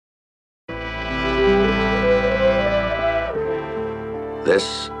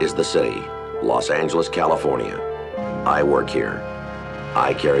This is the city, Los Angeles, California. I work here.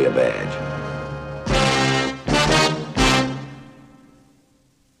 I carry a badge.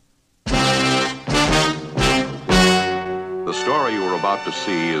 The story you are about to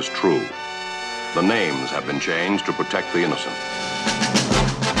see is true. The names have been changed to protect the innocent.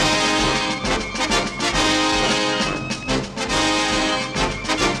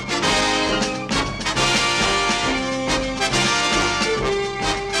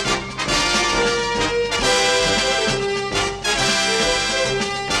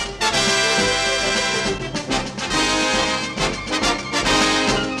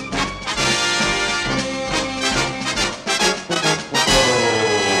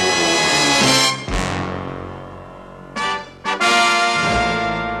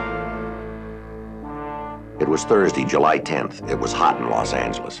 It was Thursday, July 10th. It was hot in Los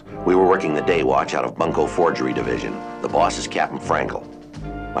Angeles. We were working the day watch out of Bunko Forgery Division. The boss is Captain Frankel.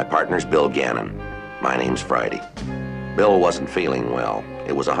 My partner's Bill Gannon. My name's Friday. Bill wasn't feeling well.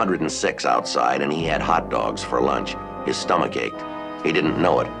 It was 106 outside, and he had hot dogs for lunch. His stomach ached. He didn't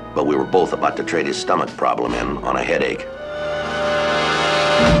know it, but we were both about to trade his stomach problem in on a headache.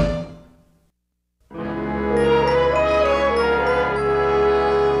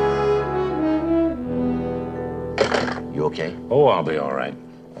 You okay? Oh, I'll be all right.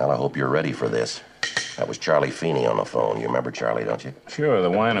 Well, I hope you're ready for this. That was Charlie Feeney on the phone. You remember Charlie, don't you? Sure, the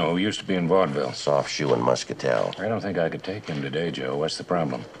wino who used to be in vaudeville. Soft shoe and muscatel. I don't think I could take him today, Joe. What's the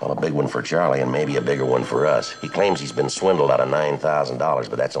problem? Well, a big one for Charlie and maybe a bigger one for us. He claims he's been swindled out of $9,000,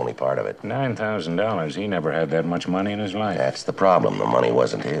 but that's only part of it. $9,000? He never had that much money in his life. That's the problem. The money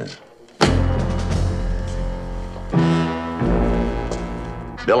wasn't his.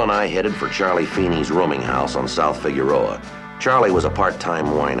 Bill and I headed for Charlie Feeney's rooming house on South Figueroa. Charlie was a part-time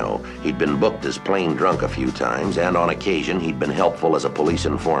wino. He'd been booked as plain drunk a few times, and on occasion, he'd been helpful as a police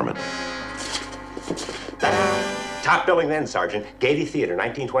informant. Top billing then, Sergeant. Gaiety Theater,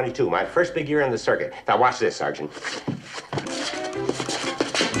 1922. My first big year in the circuit. Now watch this, Sergeant.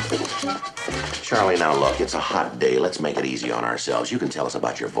 Charlie, now look, it's a hot day. Let's make it easy on ourselves. You can tell us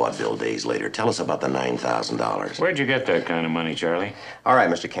about your vaudeville days later. Tell us about the $9,000. Where'd you get that kind of money, Charlie? All right,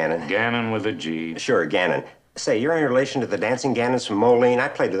 Mr. Cannon. Gannon with a G. Sure, Gannon. Say, you're in relation to the dancing Gannons from Moline. I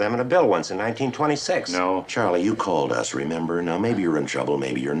played with them in a bill once in 1926. No. Charlie, you called us, remember? Now, maybe you're in trouble,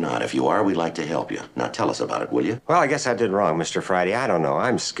 maybe you're not. If you are, we'd like to help you. Now, tell us about it, will you? Well, I guess I did wrong, Mr. Friday. I don't know.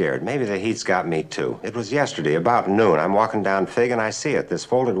 I'm scared. Maybe the heat's got me, too. It was yesterday, about noon. I'm walking down Fig, and I see it, this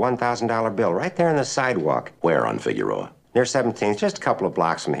folded $1,000 bill right there in the sidewalk. Where on Figueroa? Near 17th, just a couple of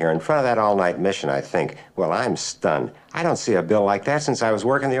blocks from here, in front of that all-night mission, I think. Well, I'm stunned. I don't see a bill like that since I was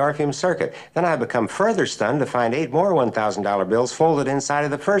working the Orpheum Circuit. Then I become further stunned to find 8 more $1,000 bills folded inside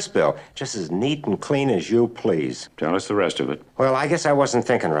of the first bill, just as neat and clean as you please. Tell us the rest of it. Well, I guess I wasn't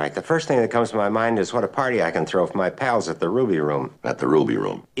thinking right. The first thing that comes to my mind is what a party I can throw for my pals at the Ruby Room. At the Ruby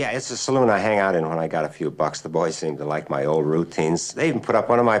Room? Yeah, it's a saloon I hang out in when I got a few bucks. The boys seem to like my old routines. They even put up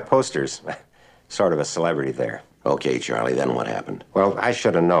one of my posters. Sort of a celebrity there. Okay, Charlie, then what happened? Well, I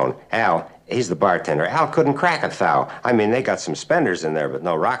should have known. Al, he's the bartender. Al couldn't crack a thou. I mean, they got some spenders in there, but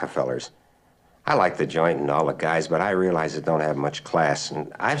no Rockefellers. I like the joint and all the guys, but I realize it don't have much class.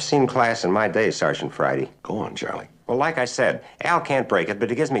 And I've seen class in my day, Sergeant Friday. Go on, Charlie. Well, like I said, Al can't break it,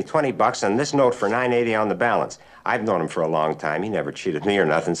 but he gives me 20 bucks and this note for $9.80 on the balance. I've known him for a long time. He never cheated me or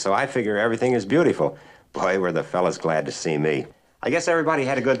nothing, so I figure everything is beautiful. Boy, were the fellas glad to see me. I guess everybody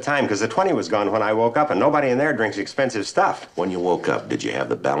had a good time because the 20 was gone when I woke up and nobody in there drinks expensive stuff. When you woke up, did you have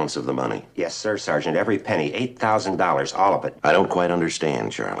the balance of the money? Yes, sir, Sergeant. Every penny, $8,000, all of it. I don't quite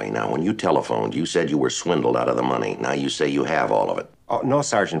understand, Charlie. Now, when you telephoned, you said you were swindled out of the money. Now you say you have all of it. Oh, no,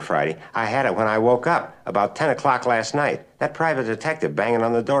 Sergeant Friday. I had it when I woke up, about 10 o'clock last night. That private detective banging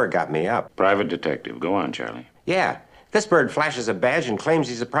on the door got me up. Private detective. Go on, Charlie. Yeah. This bird flashes a badge and claims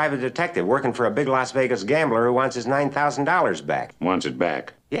he's a private detective working for a big Las Vegas gambler who wants his $9,000 back. Wants it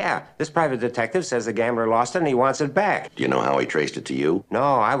back? Yeah. This private detective says the gambler lost it and he wants it back. Do you know how he traced it to you? No,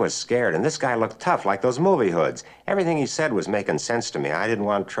 I was scared, and this guy looked tough, like those movie hoods. Everything he said was making sense to me. I didn't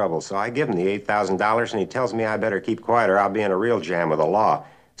want trouble, so I give him the $8,000, and he tells me I better keep quiet or I'll be in a real jam with the law.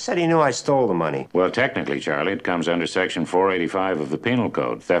 Said he knew I stole the money. Well, technically, Charlie, it comes under Section 485 of the Penal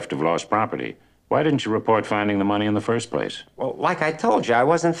Code, theft of lost property. Why didn't you report finding the money in the first place? Well, like I told you, I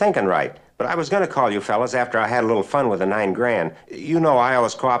wasn't thinking right. But I was going to call you fellas after I had a little fun with the $9 grand. You know I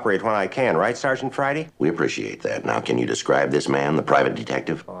always cooperate when I can, right, Sergeant Friday? We appreciate that. Now, can you describe this man, the private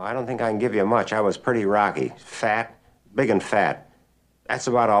detective? Oh, I don't think I can give you much. I was pretty rocky. Fat, big and fat. That's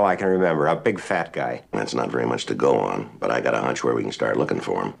about all I can remember. A big fat guy. That's not very much to go on, but I got a hunch where we can start looking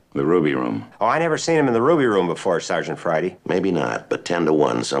for him. The Ruby Room. Oh, I never seen him in the Ruby Room before, Sergeant Friday. Maybe not, but 10 to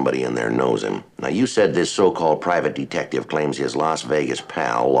 1, somebody in there knows him. Now, you said this so-called private detective claims his Las Vegas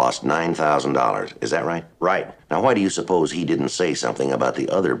pal lost $9,000. Is that right? Right. Now, why do you suppose he didn't say something about the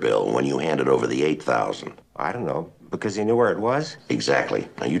other bill when you handed over the $8,000? I don't know. Because he knew where it was? Exactly.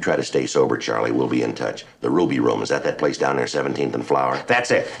 Now, you try to stay sober, Charlie. We'll be in touch. The Ruby Room, is that place down there, 17th and Flower?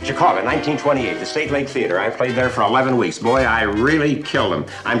 That's it. Chicago, 1928, the State Lake Theater. I played there for 11 weeks. Boy, I really killed them.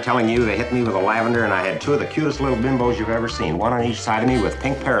 I'm telling you, they hit me with a lavender, and I had two of the cutest little bimbos you've ever seen, one on each side of me with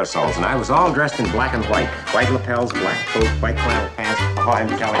pink parasols, and I was all dressed in black and white. White lapels, black coat, white flannel pants. Oh, I'm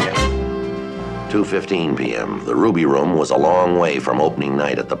telling you. 2:15 p.m. The Ruby Room was a long way from opening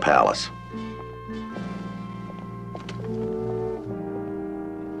night at the Palace.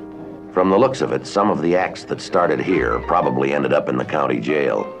 From the looks of it, some of the acts that started here probably ended up in the county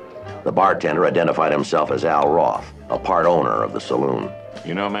jail. The bartender identified himself as Al Roth, a part owner of the saloon.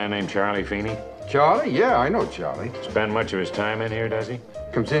 You know a man named Charlie Feeney? Charlie? Yeah, I know Charlie. Spend much of his time in here, does he?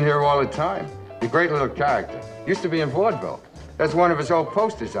 Comes in here all the time. He's a great little character. Used to be in vaudeville. That's one of his old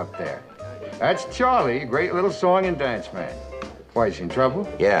posters up there. That's Charlie, a great little song and dance man. Why, is he in trouble?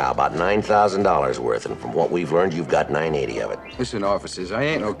 Yeah, about $9,000 worth, and from what we've learned, you've got $980 of it. Listen, officers, I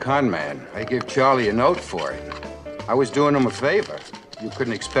ain't no con man. I gave Charlie a note for it. I was doing him a favor. You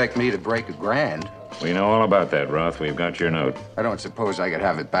couldn't expect me to break $1,000. We know all about that, Roth. We've got your note. I don't suppose I could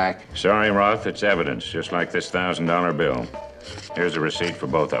have it back. Sorry, Roth. It's evidence, just like this $1,000 bill. Here's a receipt for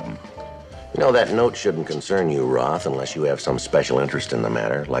both of them. You know, that note shouldn't concern you, Roth, unless you have some special interest in the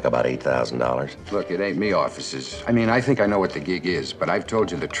matter, like about $8,000. Look, it ain't me, officers. I mean, I think I know what the gig is, but I've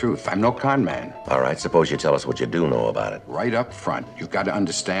told you the truth. I'm no con man. All right, suppose you tell us what you do know about it. Right up front, you've got to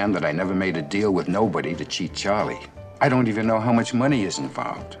understand that I never made a deal with nobody to cheat Charlie. I don't even know how much money is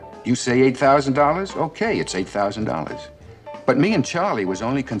involved. You say $8,000? Okay, it's $8,000. But me and Charlie was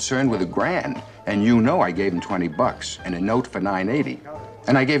only concerned with $1,000, and you know I gave him $20 and a note for $980.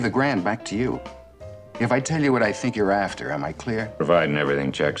 And I gave the $1,000 back to you. If I tell you what I think you're after, am I clear? Providing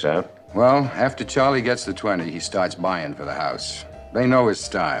everything checks out. Well, after Charlie gets the 20, he starts buying for the house. They know his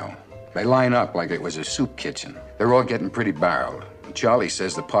style. They line up like it was a soup kitchen. They're all getting pretty barreled. Charlie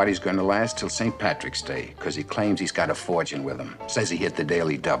says the party's going to last till St. Patrick's Day, because he claims he's got a fortune with him. Says he hit the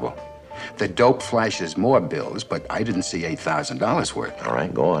daily double. The dope flashes more bills, but I didn't see $8,000 worth. All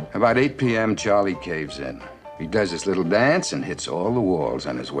right, go on. About 8 p.m., Charlie caves in. He does his little dance and hits all the walls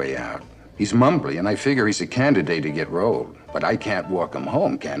on his way out. He's mumbly, and I figure he's a candidate to get rolled. But I can't walk him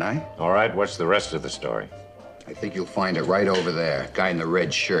home, can I? All right, what's the rest of the story? I think you'll find it right over there. Guy in the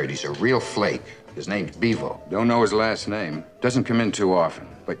red shirt. He's a real flake. His name's Bevo. Don't know his last name. Doesn't come in too often,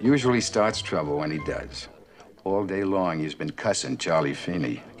 but usually starts trouble when he does. All day long, he's been cussing Charlie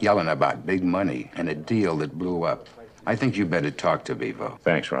Feeney, yelling about big money and a deal that blew up. I think you better talk to Bevo.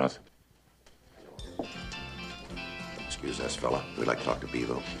 Thanks, Roth. Excuse us, fella. We'd like to talk to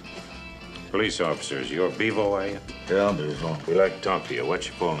Bevo. Police officers, you're Bevo, are you? Yeah, I'm Bevo. We'd like to talk to you. What's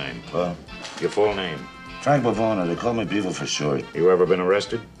your full name? Well, Your full name. Frank Bavona, they call me Bevo for short. You ever been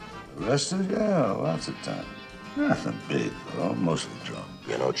arrested? Arrested? Yeah, lots of time. Nothing big, though. Mostly drunk.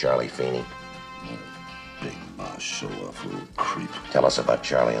 You know Charlie Feeney? Big mouth, show-off, little creep. Tell us about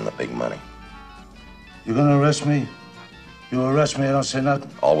Charlie and the big money. You gonna arrest me? You arrest me, I don't say nothing?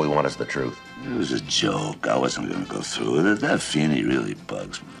 All we want is the truth. It was a joke. I wasn't gonna go through with it. That Feeney really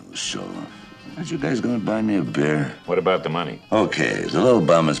bugs me. Show. Aren't you guys gonna buy me a beer? What about the money? Okay, the little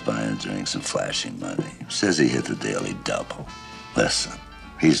bum is buying drinks and flashing money. Says he hit the daily double. Listen,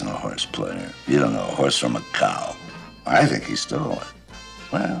 he's no horse player. You don't know a horse from a cow. I think he stole it.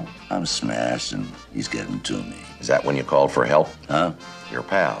 Well, I'm smashed and he's getting to me. Is that when you called for help? Huh? Your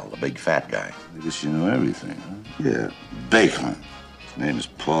pal, the big fat guy. I guess you know everything, huh? Yeah, Bakeman. His name is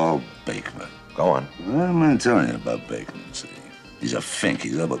Paul Bakeman. Go on. What am I telling you about Bakeman, see? He's a fink.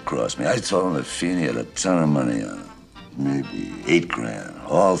 He's double-crossed me. I told him that Feeney had a ton of money on him. Maybe $8,000,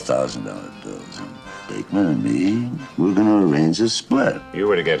 all $1,000 bills. And Bakeman and me, we're gonna arrange a split. You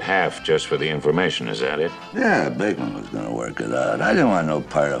were to get half just for the information, is that it? Yeah, Bakeman was gonna work it out. I didn't want no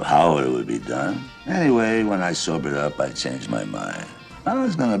part of how it would be done. Anyway, when I sobered up, I changed my mind. I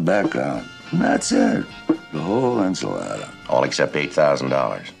was gonna back out. And that's it. The whole enchilada. All except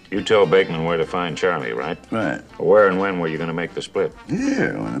 $8,000. You told Bakeman where to find Charlie, right? Right. Where and when were you going to make the split?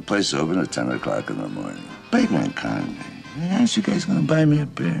 Here, when the place opened at 10 o'clock in the morning. Bakeman conned me. Hey, aren't you guys gonna buy me a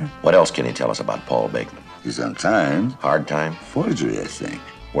beer? What else can you tell us about Paul Bakeman? He's on time. Hard time? Forgery, I think.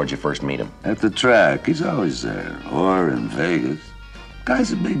 Where'd you first meet him? At the track. He's always there. Or in Vegas.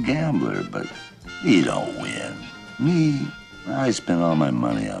 Guy's a big gambler, but he don't win. Me, I spent all my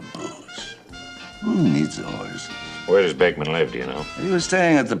money on booze. Who needs a horse? Where does Bakeman live, do you know? He was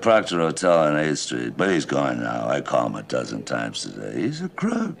staying at the Proctor Hotel on 8th Street, but he's gone now. I call him a dozen times today. He's a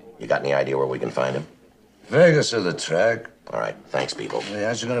crook. You got any idea where we can find him? Vegas or the track. All right, thanks, people. Hey,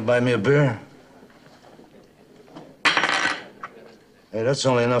 aren't you gonna buy me a beer? Hey, that's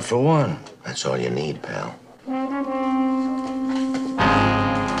only enough for one. That's all you need, pal.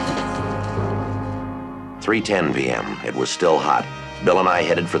 3:10 p.m. It was still hot. Bill and I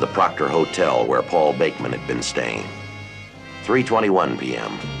headed for the Proctor Hotel where Paul Bakeman had been staying. 3:21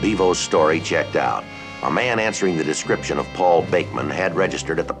 p.m. Bevo's story checked out. A man answering the description of Paul Bakeman had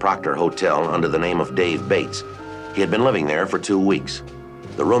registered at the Proctor Hotel under the name of Dave Bates. He had been living there for 2 weeks.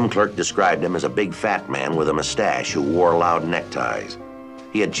 The room clerk described him as a big fat man with a mustache who wore loud neckties.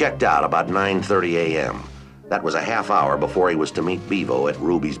 He had checked out about 9:30 a.m. That was a half hour before he was to meet Bevo at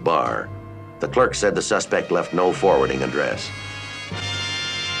Ruby's bar. The clerk said the suspect left no forwarding address.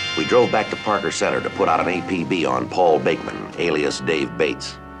 We drove back to Parker Center to put out an APB on Paul Bakeman, alias Dave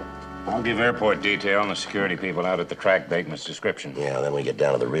Bates. I'll give airport detail and the security people out at the track Bakeman's description. Yeah, then we get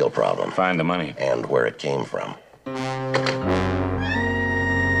down to the real problem. Find the money. And where it came from.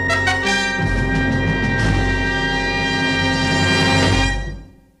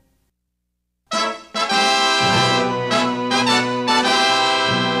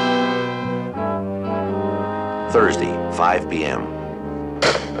 Thursday, 5 p.m.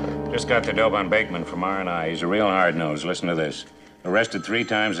 Just got the dope on Bakeman from R&I. He's a real hard-nose. Listen to this. Arrested 3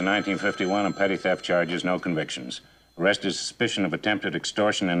 times in 1951 on petty theft charges, no convictions. Arrested suspicion of attempted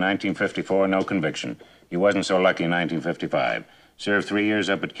extortion in 1954, no conviction. He wasn't so lucky in 1955. Served 3 years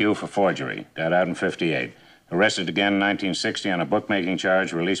up at Q for forgery. Got out in 58. Arrested again in 1960 on a bookmaking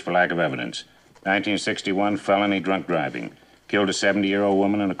charge, released for lack of evidence. 1961, felony drunk driving. Killed a 70-year-old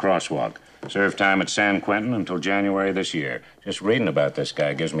woman in a crosswalk. Served time at San Quentin until January this year. Just reading about this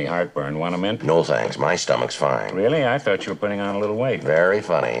guy gives me heartburn. Want a mint? No thanks, my stomach's fine. Really? I thought you were putting on a little weight. Very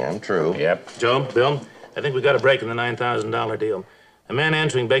funny, I'm true. Yep. Joe, Bill, I think we got a break in the $9,000 deal. A man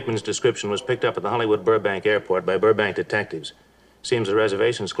answering Bakeman's description was picked up at the Hollywood Burbank Airport by Burbank detectives. Seems the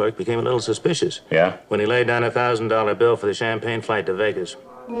reservations clerk became a little suspicious. Yeah? When he laid down a $1,000 bill for the champagne flight to Vegas.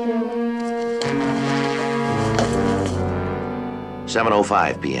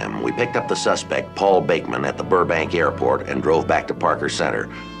 7:05 p.m. We picked up the suspect, Paul Bakeman, at the Burbank Airport and drove back to Parker Center.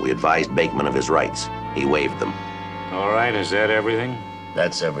 We advised Bakeman of his rights. He waived them. All right, is that everything?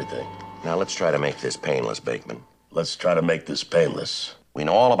 That's everything. Now let's try to make this painless, Bakeman. Let's try to make this painless. We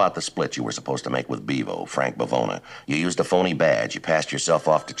know all about the split you were supposed to make with Bevo, Frank Bavona. You used a phony badge. You passed yourself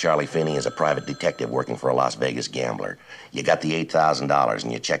off to Charlie Finney as a private detective working for a Las Vegas gambler. You got the $8,000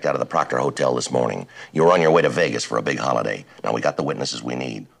 and you checked out of the Proctor Hotel this morning. You were on your way to Vegas for a big holiday. Now we got the witnesses we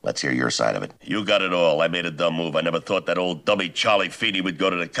need. Let's hear your side of it. You got it all. I made a dumb move. I never thought that old dummy Charlie Finney would go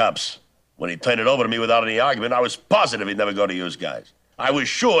to the cops. When he turned it over to me without any argument, I was positive he'd never go to use guys. I was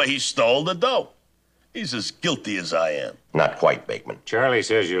sure he stole the dough. He's as guilty as I am. Not quite, Bakeman. Charlie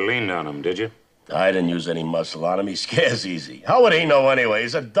says you leaned on him, did you? I didn't use any muscle on him. He scares easy. How would he know anyway?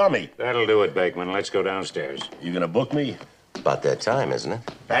 He's a dummy. That'll do it, Bakeman. Let's go downstairs. You gonna book me? About that time, isn't it?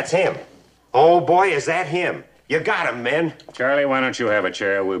 That's him. Oh, boy, is that him. You got him, men. Charlie, why don't you have a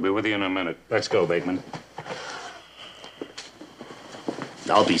chair? We'll be with you in a minute. Let's go, Bakeman.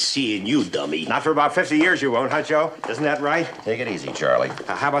 I'll be seeing you, dummy. Not for about 50 years you won't, huh, Joe? Isn't that right? Take it easy, Charlie.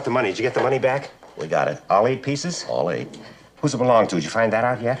 How about the money? Did you get the money back? We got it. All 8 pieces? All 8. Who's it belong to? Did you find that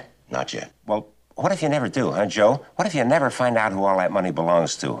out yet? Not yet. Well, what if you never do, huh, Joe? What if you never find out who all that money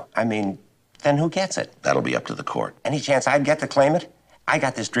belongs to? I mean, then who gets it? That'll be up to the court. Any chance I'd get to claim it? I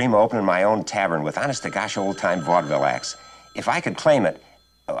got this dream of opening my own tavern with honest-to-gosh old-time vaudeville acts. If I could claim it,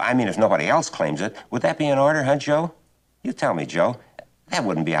 I mean, if nobody else claims it, would that be in order, huh, Joe? You tell me, Joe. That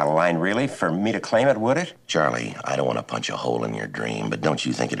wouldn't be out of line, really, for me to claim it, would it? Charlie, I don't want to punch a hole in your dream, but don't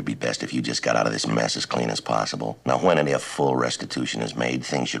you think it'd be best if you just got out of this mess as clean as possible? Now, when and if full restitution is made,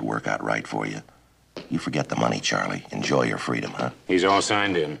 things should work out right for you. You forget the money, Charlie. Enjoy your freedom, huh? He's all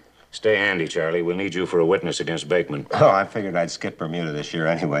signed in. Stay handy, Charlie. We'll need you for a witness against Bakeman. Oh, I figured I'd skip Bermuda this year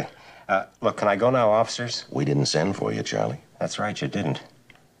anyway. Look, can I go now, officers? We didn't send for you, Charlie. That's right, you didn't.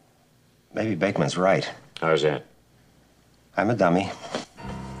 Maybe Bakeman's right. How's that? I'm a dummy.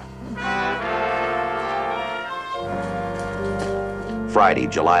 Friday,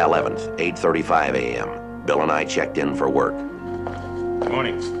 July 11th, 8:35 a.m. Bill and I checked in for work.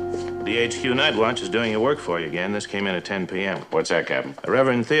 Morning. The HQ Night Watch is doing your work for you again. This came in at 10 p.m. What's that, Captain?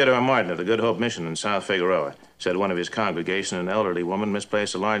 Reverend Theodore Martin of the Good Hope Mission in South Figueroa said one of his congregation, an elderly woman,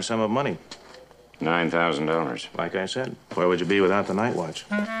 misplaced a large sum of money. $9,000. Like I said, where would you be without the Night Watch?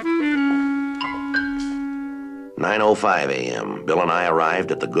 9:05 a.m. Bill and I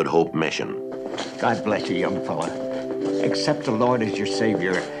arrived at the Good Hope Mission. God bless you, young fella. Accept the Lord as your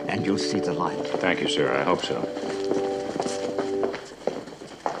Savior, and you'll see the light. Thank you, sir. I hope so.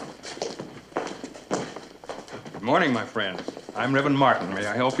 Good morning, my friend. I'm Reverend Martin. May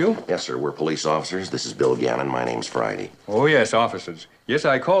I help you? Yes, sir. We're police officers. This is Bill Gannon. My name's Friday. Oh, yes, officers. Yes,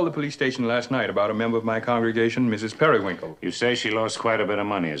 I called the police station last night about a member of my congregation, Mrs. Periwinkle. You say she lost quite a bit of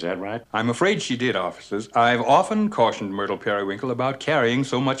money, is that right? I'm afraid she did, officers. I've often cautioned Myrtle Periwinkle about carrying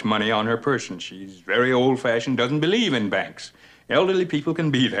so much money on her person. She's very old-fashioned, doesn't believe in banks. Elderly people can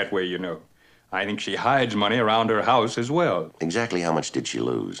be that way, you know. I think she hides money around her house as well. Exactly how much did she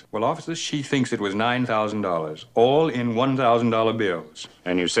lose? Well, officers, she thinks it was $9,000, all in $1,000 bills.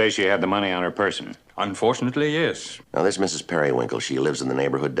 And you say she had the money on her person? Unfortunately, yes. Now, this Mrs. Periwinkle, she lives in the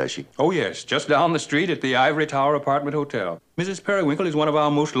neighborhood, does she? Oh, yes, just down the street at the Ivory Tower Apartment Hotel. Mrs. Periwinkle is one of our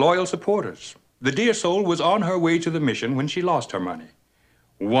most loyal supporters. The dear soul was on her way to the mission when she lost her money.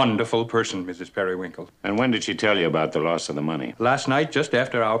 Wonderful person, Mrs. Periwinkle. And when did she tell you about the loss of the money? Last night, just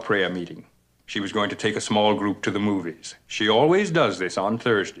after our prayer meeting. She was going to take a small group to the movies. She always does this on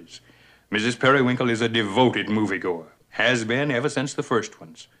Thursdays. Mrs. Periwinkle is a devoted moviegoer. Has been ever since the first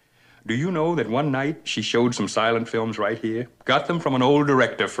ones. Do you know that one night she showed some silent films right here? Got them from an old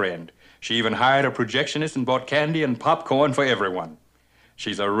director friend. She even hired a projectionist and bought candy and popcorn for everyone.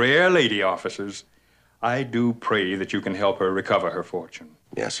 She's a rare lady, officers. I do pray that you can help her recover her fortune.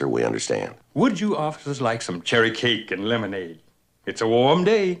 Yes, sir, we understand. Would you officers like some cherry cake and lemonade? It's a warm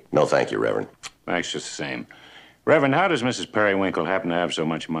day. No, thank you, Reverend. Thanks, just the same. Reverend, how does Mrs. Periwinkle happen to have so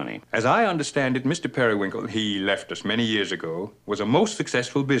much money? As I understand it, Mr. Periwinkle, he left us many years ago, was a most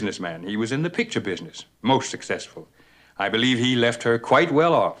successful businessman. He was in the picture business. Most successful. I believe he left her quite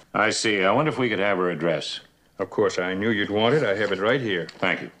well off. I see. I wonder if we could have her address. Of course, I knew you'd want it. I have it right here.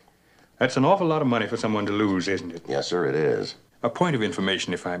 Thank you. That's an awful lot of money for someone to lose, isn't it? Yes, sir, it is. A point of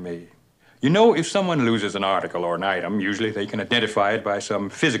information, if I may. You know, if someone loses an article or an item, usually they can identify it by some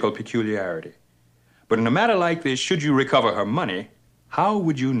physical peculiarity. But in a matter like this, should you recover her money, how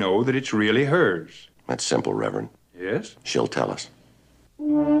would you know that it's really hers? That's simple, Reverend. Yes? She'll tell us.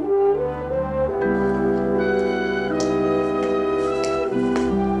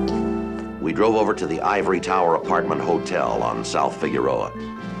 We drove over to the Ivory Tower Apartment Hotel on South Figueroa.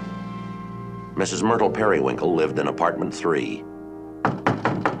 Mrs. Myrtle Periwinkle lived in apartment 3.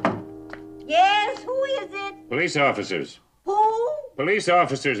 Yes, who is it? Police officers. Who? Police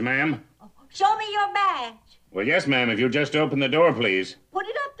officers, ma'am. Show me your badge. Well, yes, ma'am, if you'll just open the door, please. Put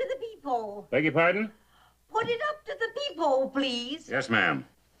it up to the peephole. Beg your pardon? Put it up to the peephole, please. Yes, ma'am.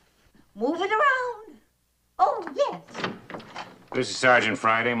 Move it around. Oh, yes. This is Sergeant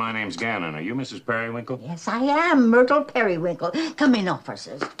Friday. My name's Gannon. Are you Mrs. Periwinkle? Yes, I am Myrtle Periwinkle. Come in,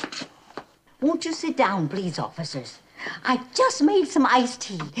 officers. Won't you sit down, please, officers? I just made some iced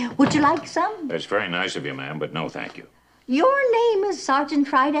tea. Would you like some? That's very nice of you, ma'am, but no, thank you. Your name is Sergeant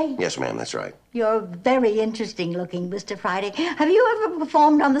Friday? Yes, ma'am, that's right. You're very interesting looking, Mr. Friday. Have you ever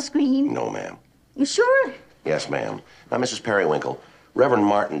performed on the screen? No, ma'am. You sure? Yes, ma'am. Now, Mrs. Periwinkle, Reverend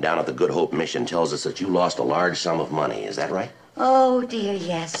Martin down at the Good Hope Mission tells us that you lost a large sum of money. Is that right? Oh, dear,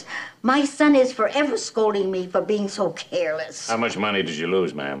 yes. My son is forever scolding me for being so careless. How much money did you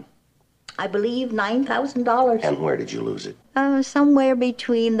lose, ma'am? I believe $9,000. And where did you lose it? Somewhere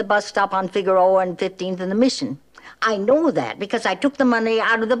between the bus stop on Figueroa and 15th and the Mission. I know that because I took the money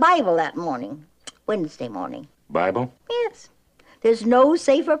out of the Bible that morning. Wednesday morning. Bible? Yes. There's no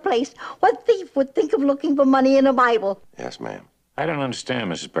safer place. What thief would think of looking for money in a Bible? Yes, ma'am. I don't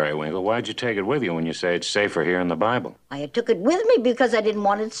understand, Mrs. Periwinkle. Why'd you take it with you when you say it's safer here in the Bible? I took it with me because I didn't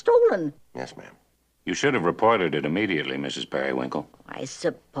want it stolen. Yes, ma'am. You should have reported it immediately, Mrs. Periwinkle. I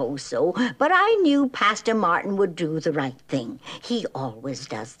suppose so, but I knew Pastor Martin would do the right thing. He always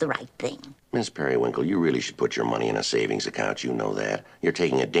does the right thing. Miss Periwinkle, you really should put your money in a savings account. You know that. You're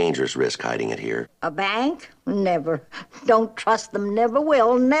taking a dangerous risk hiding it here. A bank? Never. Don't trust them. Never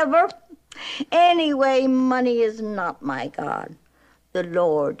will. Never. Anyway, money is not my God. The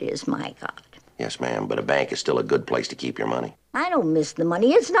Lord is my God. Yes, ma'am, but a bank is still a good place to keep your money. I don't miss the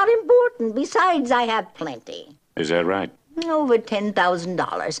money. It's not important. Besides, I have plenty. Is that right? Over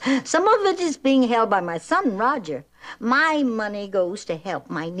 $10,000. Some of it is being held by my son, Roger. My money goes to help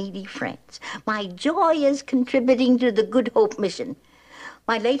my needy friends. My joy is contributing to the Good Hope Mission.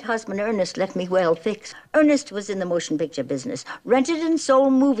 My late husband, Ernest, left me well fixed. Ernest was in the motion picture business, rented and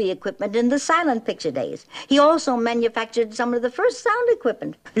sold movie equipment in the silent picture days. He also manufactured some of the first sound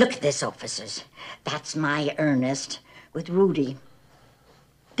equipment. Look at this, officers. That's my Ernest with Rudy.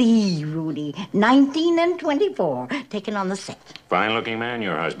 Steve Rudy, 19 and 24, taken on the set. Fine-looking man,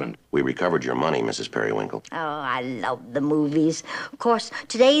 your husband. We recovered your money, Mrs. Periwinkle. Oh, I love the movies. Of course,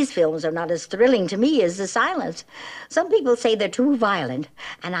 today's films are not as thrilling to me as the silent. Some people say they're too violent,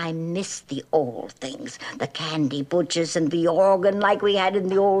 and I miss the old things, the candy butchers and the organ like we had in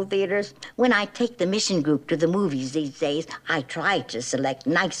the old theaters. When I take the mission group to the movies these days, I try to select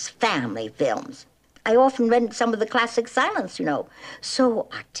nice family films. I often rent some of the classic silents, you know. So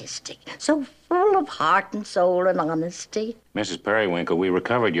artistic, so full of heart and soul and honesty. Mrs. Periwinkle, we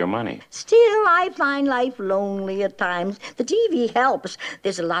recovered your money. Still, I find life lonely at times. The TV helps.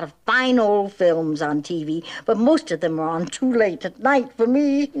 There's a lot of fine old films on TV, but most of them are on too late at night for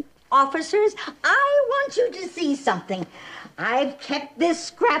me. Officers, I want you to see something. I've kept this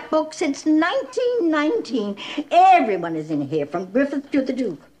scrapbook since 1919. Everyone is in here, from Griffith to the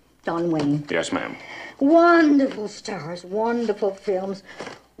Duke. Don Wayne. Yes, ma'am. Wonderful stars, wonderful films,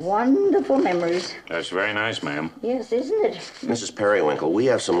 wonderful memories. That's very nice, ma'am. Yes, isn't it? Mrs. Periwinkle, we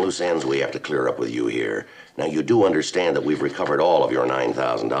have some loose ends we have to clear up with you here. Now, you do understand that we've recovered all of your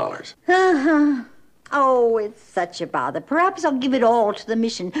 $9,000. Uh-huh. Oh, it's such a bother. Perhaps I'll give it all to the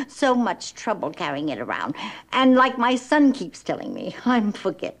mission. So much trouble carrying it around. And like my son keeps telling me, I'm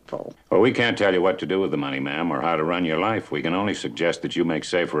forgetful. Well, we can't tell you what to do with the money, ma'am, or how to run your life. We can only suggest that you make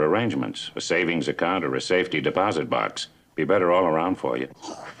safer arrangements, a savings account or a safety deposit box. Be better all around for you.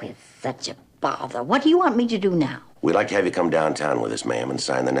 Oh, it's such a bother. What do you want me to do now? We'd like to have you come downtown with us, ma'am, and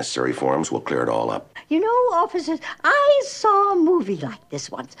sign the necessary forms. We'll clear it all up. You know, officers, I saw a movie like this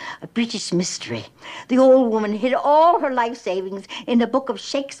once, a British mystery. The old woman hid all her life savings in a book of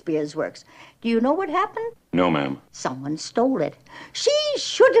Shakespeare's works. Do you know what happened? No, ma'am. Someone stole it. She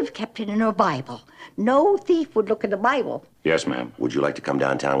should have kept it in her Bible. No thief would look at a Bible. Yes, ma'am. Would you like to come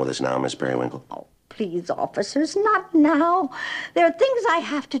downtown with us now, Miss Periwinkle? Oh, please, officers, not now. There are things I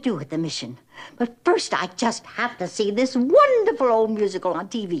have to do at the mission. But first, I just have to see this wonderful old musical on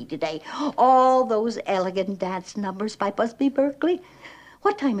TV today. All those elegant dance numbers by Busby Berkeley.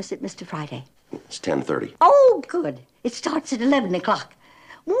 What time is it, Mr. Friday? It's 10:30. Oh, good. It starts at 11 o'clock.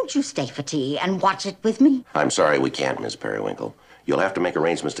 Won't you stay for tea and watch it with me? I'm sorry we can't, Miss Periwinkle. You'll have to make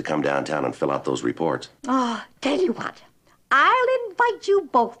arrangements to come downtown and fill out those reports. Tell you what. I'll invite you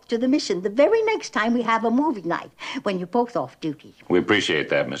both to the mission the very next time we have a movie night, when you're both off duty. We appreciate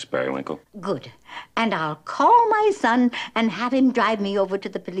that, Miss Periwinkle. Good. And I'll call my son and have him drive me over to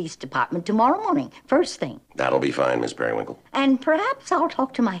the police department tomorrow morning, first thing. That'll be fine, Miss Periwinkle. And perhaps I'll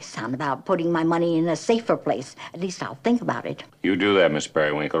talk to my son about putting my money in a safer place. At least I'll think about it. You do that, Miss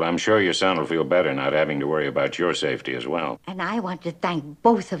Periwinkle. I'm sure your son will feel better not having to worry about your safety as well. And I want to thank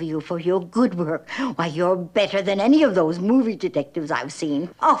both of you for your good work. Why, you're better than any of those movie detectives I've seen.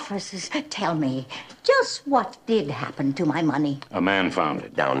 Officers, tell me, just what did happen to my money? A man found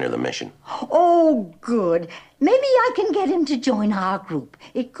it. Down near the mission. Oh, good. Maybe I can get him to join our group.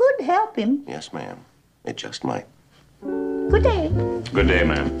 It could help him. Yes, ma'am. It just might. Good day. Good day,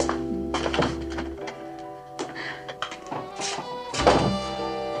 ma'am.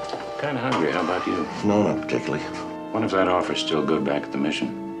 Kind of hungry. How about you? No, not particularly. What if that offer's still good back at the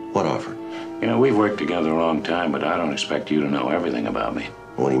mission? What offer? You know, we've worked together a long time, but I don't expect you to know everything about me.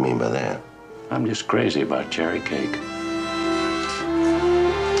 What do you mean by that? I'm just crazy about cherry cake.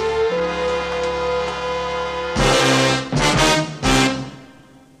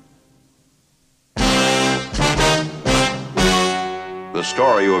 The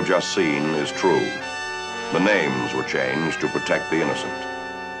story you have just seen is true. The names were changed to protect the innocent.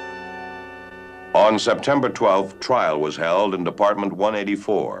 On September 12th, trial was held in Department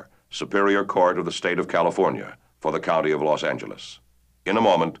 184, Superior Court of the State of California, for the County of Los Angeles. In a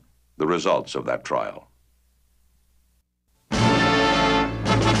moment, the results of that trial.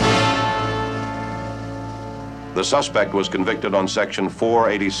 The suspect was convicted on Section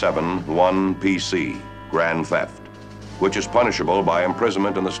 487, 1 PC, grand theft, which is punishable by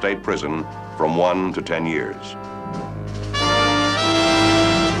imprisonment in the state prison from 1 to 10 years.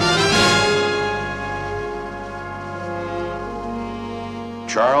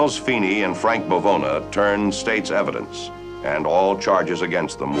 Charles Feeney and Frank Bavona turned state's evidence, and all charges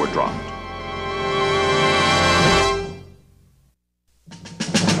against them were dropped.